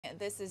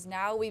This is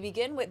Now. We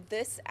begin with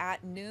this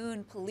at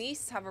noon.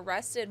 Police have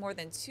arrested more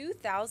than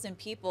 2,000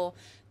 people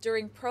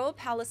during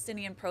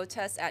pro-Palestinian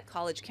protests at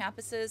college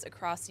campuses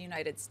across the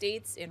United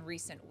States in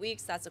recent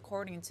weeks. That's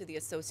according to the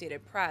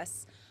Associated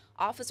Press.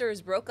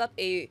 Officers broke up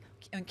an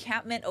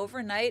encampment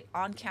overnight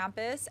on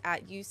campus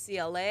at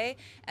UCLA,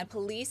 and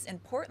police in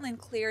Portland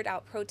cleared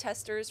out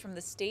protesters from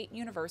the State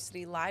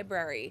University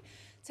Library.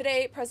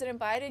 Today, President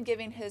Biden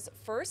giving his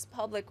first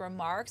public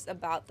remarks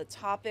about the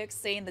topic,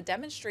 saying the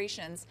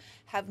demonstrations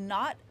have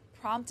not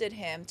prompted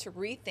him to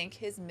rethink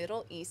his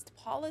Middle East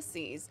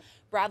policies.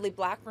 Bradley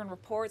Blackburn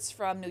reports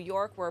from New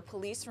York, where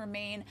police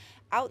remain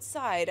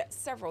outside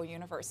several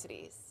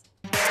universities.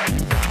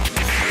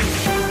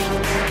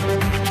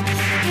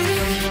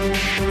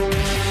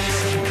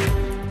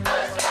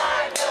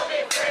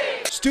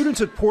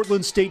 Students at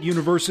Portland State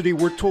University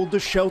were told to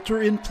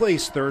shelter in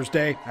place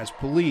Thursday as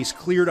police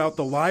cleared out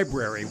the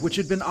library, which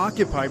had been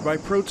occupied by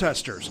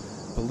protesters.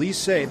 Police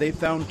say they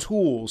found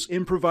tools,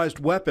 improvised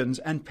weapons,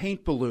 and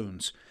paint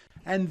balloons.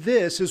 And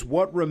this is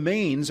what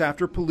remains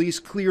after police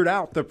cleared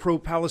out the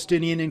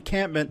pro-Palestinian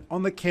encampment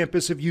on the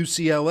campus of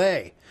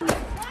UCLA.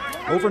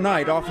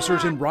 Overnight,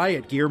 officers in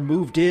riot gear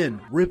moved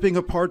in, ripping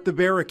apart the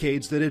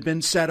barricades that had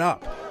been set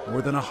up.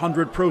 More than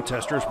 100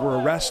 protesters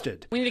were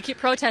arrested. We need to keep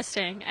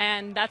protesting,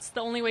 and that's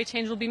the only way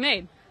change will be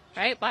made,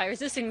 right? By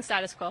resisting the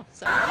status quo.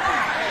 So.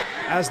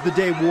 As the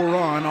day wore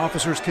on,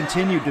 officers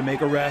continued to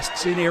make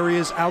arrests in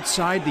areas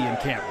outside the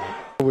encampment.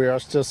 We are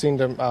still seeing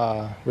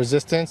the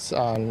resistance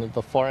on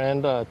the far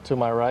end to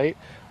my right.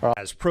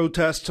 As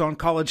protests on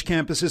college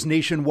campuses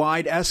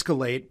nationwide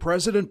escalate,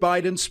 President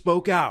Biden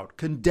spoke out,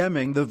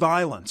 condemning the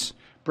violence.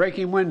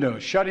 Breaking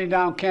windows, shutting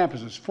down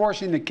campuses,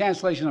 forcing the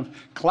cancellation of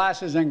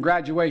classes and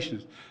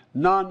graduations.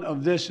 None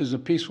of this is a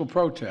peaceful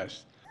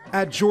protest.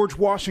 At George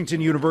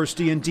Washington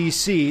University in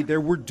D.C.,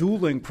 there were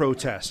dueling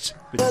protests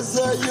between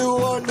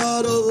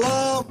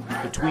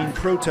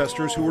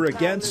protesters who were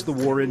against the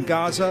war in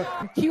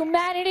Gaza.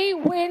 Humanity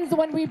wins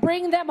when we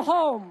bring them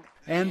home.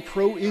 And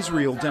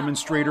pro-Israel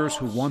demonstrators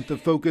who want the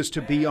focus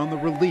to be on the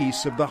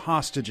release of the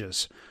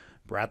hostages.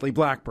 Bradley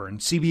Blackburn,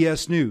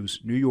 CBS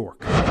News, New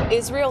York.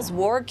 Israel's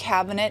war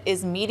cabinet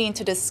is meeting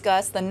to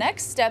discuss the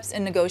next steps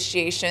in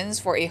negotiations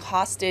for a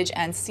hostage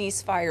and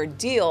ceasefire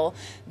deal.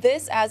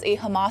 This as a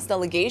Hamas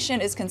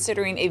delegation is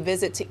considering a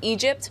visit to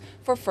Egypt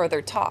for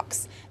further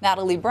talks.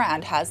 Natalie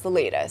Brand has the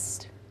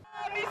latest.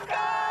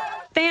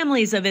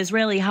 Families of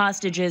Israeli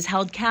hostages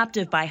held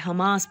captive by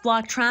Hamas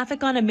blocked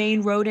traffic on a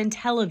main road in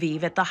Tel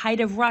Aviv at the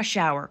height of rush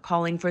hour,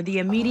 calling for the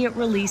immediate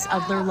release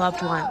of their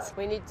loved ones.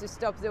 We need to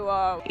stop the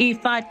war.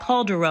 Ifat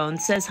Calderon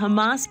says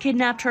Hamas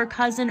kidnapped her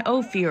cousin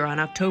Ophir on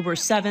October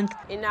 7th.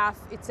 Enough,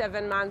 it's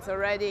 7 months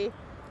already.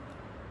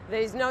 There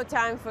is no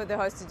time for the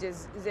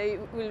hostages. They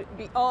will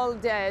be all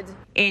dead.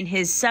 In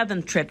his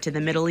 7th trip to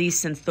the Middle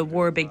East since the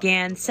war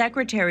began,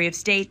 Secretary of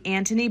State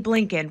Antony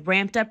Blinken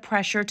ramped up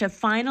pressure to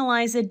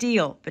finalize a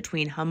deal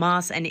between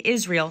Hamas and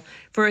Israel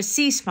for a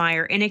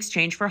ceasefire in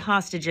exchange for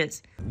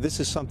hostages. This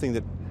is something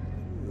that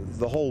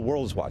the whole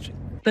world is watching.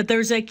 But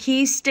there's a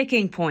key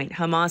sticking point.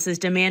 Hamas is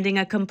demanding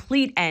a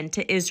complete end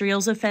to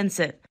Israel's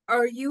offensive.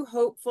 Are you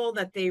hopeful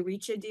that they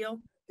reach a deal?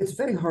 It's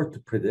very hard to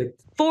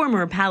predict.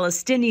 Former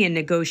Palestinian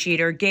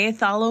negotiator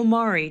Gaeth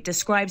Al-Omari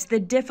describes the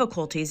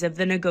difficulties of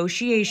the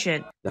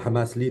negotiation. The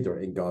Hamas leader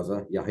in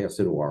Gaza, Yahya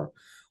Sinwar,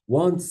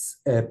 wants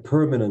a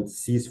permanent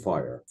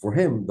ceasefire. For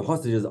him, the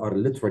hostages are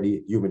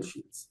literally human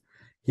shields.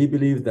 He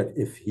believes that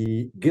if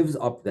he gives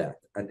up that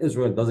and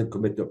Israel doesn't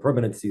commit to a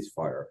permanent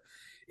ceasefire,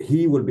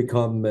 he will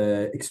become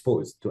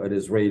exposed to an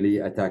Israeli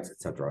attacks,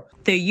 etc.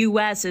 The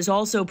U.S. is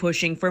also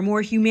pushing for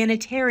more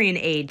humanitarian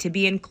aid to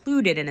be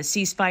included in a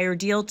ceasefire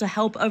deal to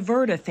help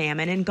avert a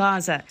famine in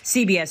Gaza.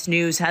 CBS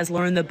News has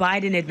learned the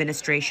Biden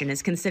administration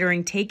is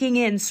considering taking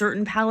in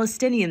certain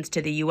Palestinians to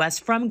the U.S.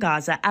 from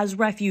Gaza as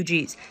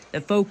refugees.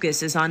 The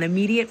focus is on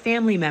immediate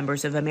family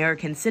members of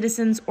American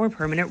citizens or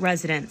permanent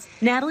residents.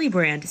 Natalie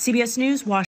Brand, CBS News, Washington.